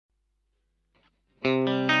Yes,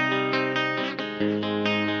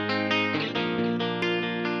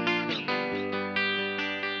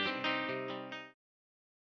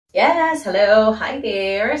 hello, hi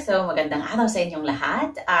there. So magandang araw sa inyong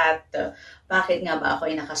lahat. At bakit nga ba ako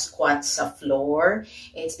ay naka-squat sa floor?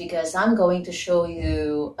 It's because I'm going to show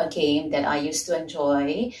you a game that I used to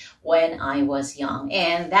enjoy when I was young.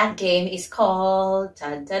 And that game is called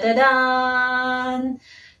ta-da-da-dan,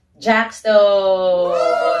 Jackstones.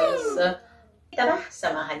 Tara,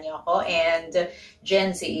 samahan niyo ako. And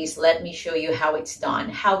Gen Z's, let me show you how it's done,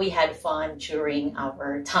 how we had fun during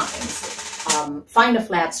our times. Find a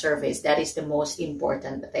flat surface. That is the most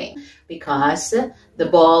important thing because the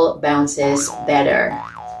ball bounces better.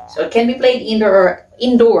 So it can be played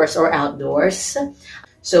indoors or outdoors.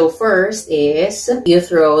 So first is you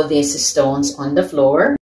throw these stones on the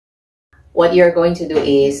floor. What you're going to do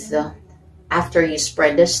is after you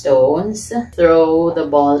spread the stones, throw the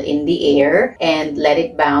ball in the air and let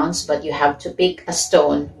it bounce, but you have to pick a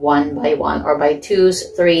stone one by one or by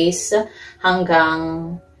twos, threes,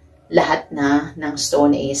 hanggang lahat na ng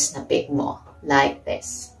stone is na-pick mo. Like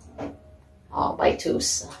this. Oh, by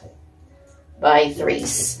twos. By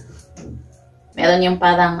threes. Meron yung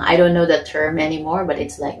parang, I don't know the term anymore, but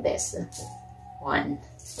it's like this. One.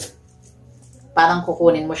 Parang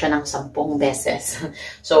kukunin mo siya ng 10 beses.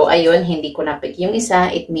 So, ayun, hindi ko na-pick yung isa.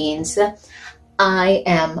 It means I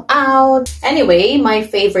am out. Anyway, my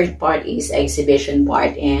favorite part is exhibition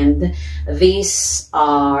part, and these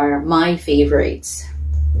are my favorites.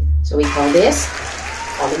 So we call this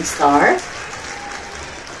falling star.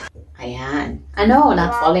 Ayan. Ano,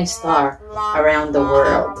 not falling star. Around the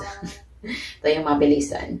world. Ito yung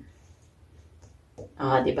mabilisan.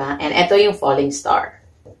 Diba? And ito yung falling star.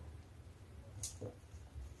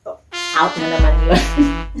 Out na naman yun.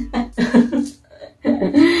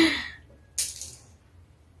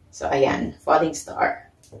 So, ayan. Falling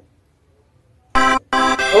star.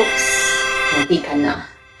 Oops. Hindi ka na.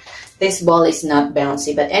 This ball is not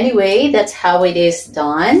bouncy. But anyway, that's how it is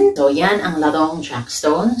done. So, yan ang larong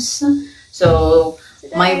Jackstones. So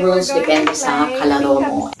my rules depende sa kalaro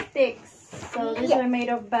mo. Sticks. So these are made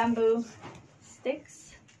of bamboo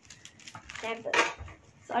sticks.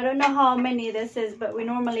 So I don't know how many this is, but we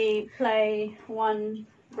normally play one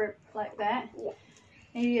grip like that.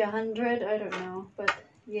 Maybe 100, I don't know. But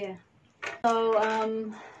yeah. So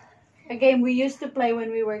a game we used to play when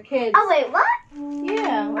we were kids. Oh wait, what?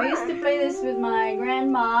 Yeah, I used to play this with my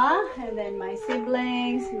grandma and then my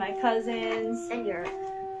siblings, my cousins, And your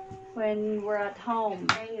when we're at home.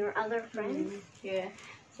 other friends. Yeah,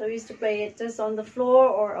 so we used to play it just on the floor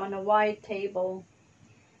or on a wide table.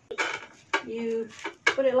 You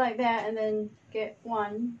put it like that and then get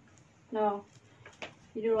one. No,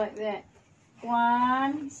 you do like that.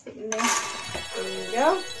 One, stick in there. There you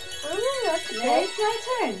go. Now it's my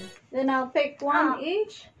turn. Then I'll pick one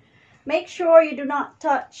each. Make sure you do not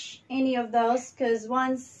touch any of those because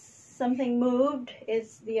once something moved,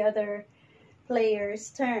 it's the other player's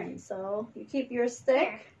turn. So you keep your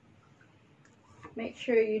stick. Make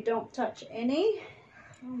sure you don't touch any.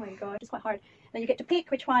 Oh my god, it's quite hard. Then you get to pick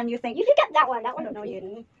which one you think. You can get that one. That one. I don't know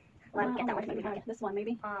you. Well, get that one. Maybe this one,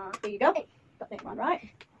 maybe. There you go. Got that one right.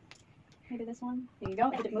 Maybe this one. There you go.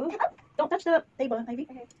 Did it move? Don't touch the table, maybe.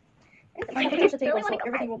 Don't touch the table so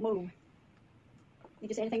everything won't move. Did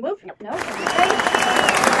you see anything move? No.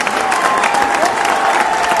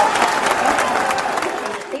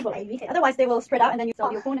 Table, Ivy. Otherwise, they will spread out, and then so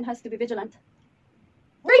the opponent has to be vigilant.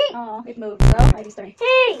 Oh, it moved. So Ivy's turn.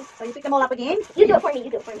 Hey! So you pick them all up again. You do it for me. You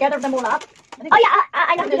do it for me. Gather them all up. Oh yeah,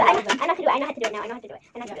 I know how to do it. I know how to do it. I know how to do it now. I know how to do it.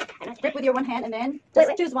 I know how to do it. I know how to do Grip it. with your one hand, and then Wait,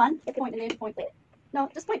 just choose one. Point and then point. Wait. No,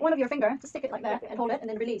 just point one of your finger. Just stick it like that and hold it, and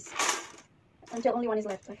then release until only one is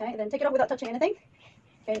left. Okay, and then take it up without touching anything.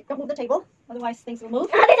 Okay, don't move the table, otherwise things will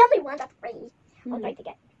move. There's only one. That's free. I'll try to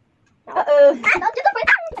get. No. Uh-oh. No, just a friend.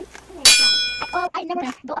 Oh, I never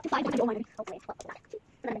go up to 5. Oh my god. Oh wait.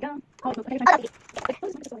 There we go. Oh, okay, Oh, that's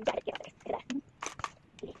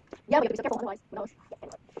yeah, we have to be so careful, otherwise, who knows?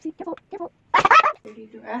 See, careful, careful.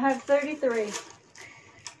 32. I have 33.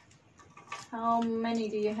 How many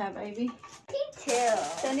do you have, Ivy?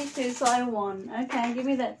 22, so I won. Okay, give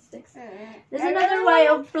me that stick. There's another way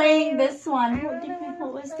of playing this one.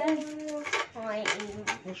 What was that?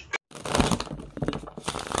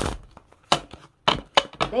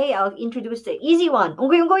 Today, I'll introduce the easy one.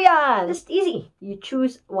 Unggoy yan! Just easy. You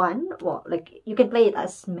choose one. Well, like, you can play it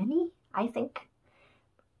as many, I think.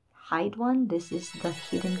 Hide one. This is the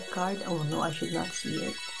hidden card. Oh no, I should not see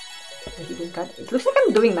it. The hidden card. It looks like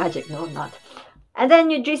I'm doing magic. No, I'm not. And then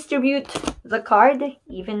you distribute the card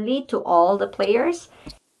evenly to all the players.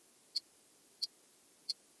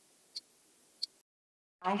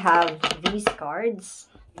 I have these cards.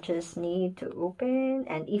 You just need to open.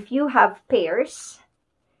 And if you have pairs,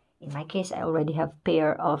 in my case, I already have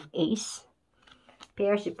pair of ace.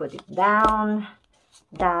 Pairs, you put it down,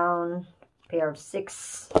 down, pair of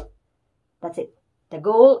 6. That's it. The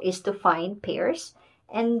goal is to find pairs.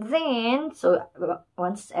 And then, so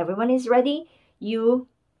once everyone is ready, you,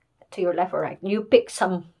 to your left or right, you pick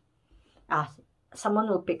some, someone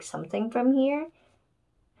will pick something from here.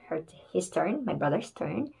 His turn, my brother's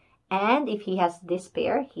turn. And if he has this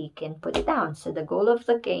pair, he can put it down. So the goal of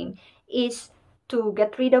the game is to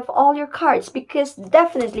get rid of all your cards, because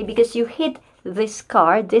definitely, because you hit this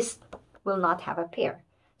card, this will not have a pair.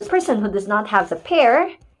 The person who does not have the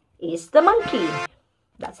pair is the monkey.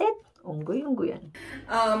 That's it. Unggoy, unggoyan.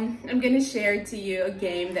 I'm gonna share to you a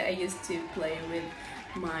game that I used to play with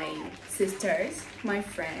my sisters, my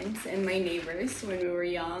friends, and my neighbors when we were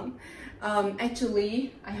young.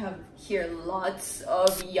 Actually, I have here lots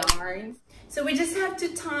of yarns. So we just have to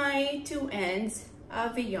tie 2 ends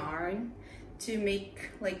of the yarn to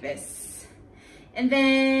make like this. And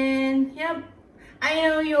then, yeah, I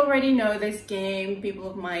know you already know this game.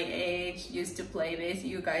 People of my age used to play this.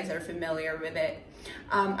 You guys are familiar with it.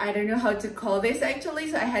 I don't know how to call this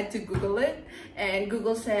actually, so I had to Google it. And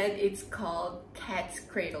Google said it's called cat's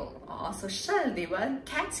cradle. Oh, social, diba?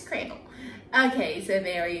 Cat's cradle. Okay, so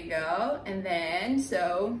there you go. And then,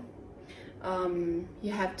 so,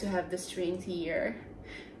 you have to have the strings here.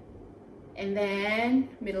 And then,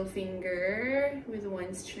 middle finger with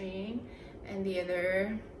 1 string and the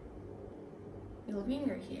other middle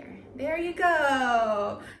finger here. There you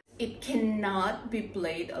go. It cannot be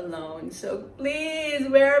played alone. So please,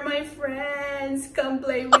 where are my friends? Come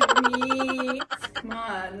play with me. Come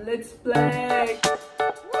on, let's play.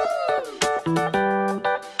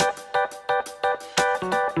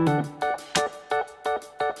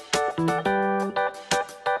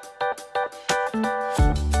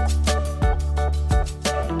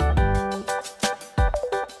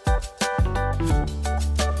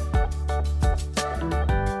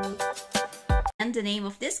 And the name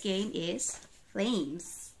of this game is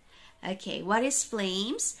Flames. Okay, what is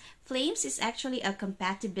Flames? Flames is actually a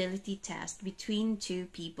compatibility test between 2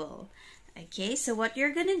 people. Okay, so what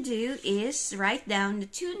you're gonna do is write down the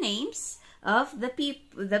 2 names of the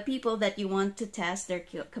people that you want to test their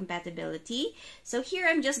compatibility. So here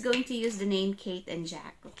I'm just going to use the name Kate and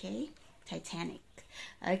Jack, okay? Titanic.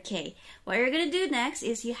 Okay, what you're gonna do next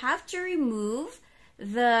is you have to remove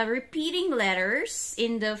the repeating letters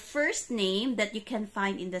in the first name that you can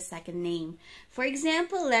find in the second name. For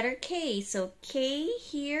example, letter K. So K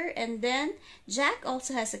here, and then Jack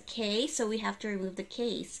also has a K, so we have to remove the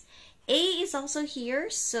K's. A is also here,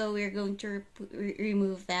 so we're going to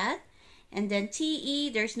remove that. And then TE,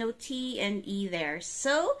 there's no T and E there.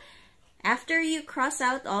 So after you cross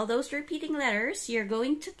out all those repeating letters, you're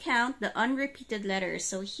going to count the unrepeated letters.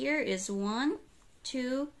 So here is 1,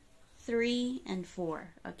 2, 3, and 4.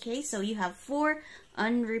 Okay, so you have 4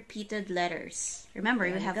 unrepeated letters. Remember,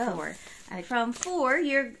 you have 4. From 4,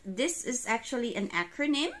 this is actually an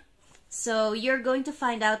acronym. So you're going to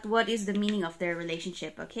find out what is the meaning of their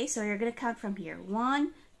relationship. Okay, so you're going to count from here.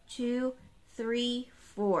 1, 2, 3,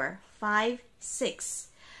 4, 5, 6.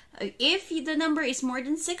 If the number is more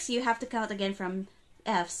than 6, you have to count again from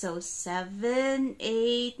F. So 7,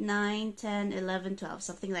 8, 9, 10, 11, 12,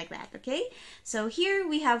 something like that. Okay, so here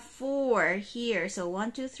we have 4 here. So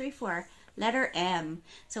 1, 2, 3, 4. Letter M.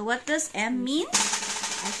 So what does M mean?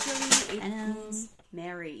 Actually, it means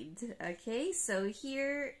married. Okay, so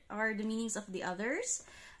here are the meanings of the others.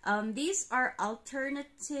 These are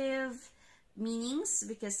alternative meanings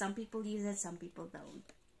because some people use it, some people don't.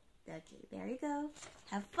 Okay, there you go.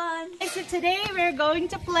 Have fun. So today we're going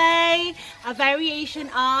to play a variation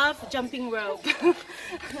of jumping rope.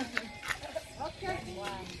 Okay.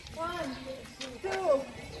 1, 2,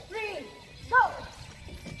 3, go!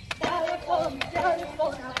 Telephone,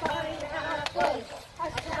 telephone, a pineapple, a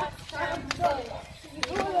shot sample,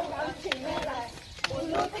 siguro ang chinelas,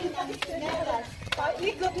 ulutin ang chinelas,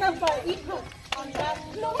 paikot ng paikot, hanggang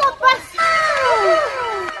lumabas!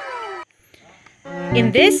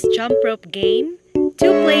 In this jump rope game, 2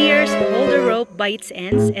 players hold the rope by its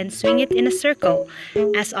ends and swing it in a circle,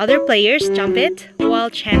 as other players jump it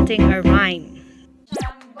while chanting a rhyme.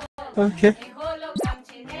 Okay.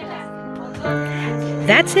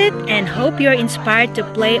 That's it, and hope you're inspired to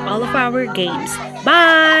play all of our games.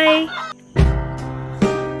 Bye!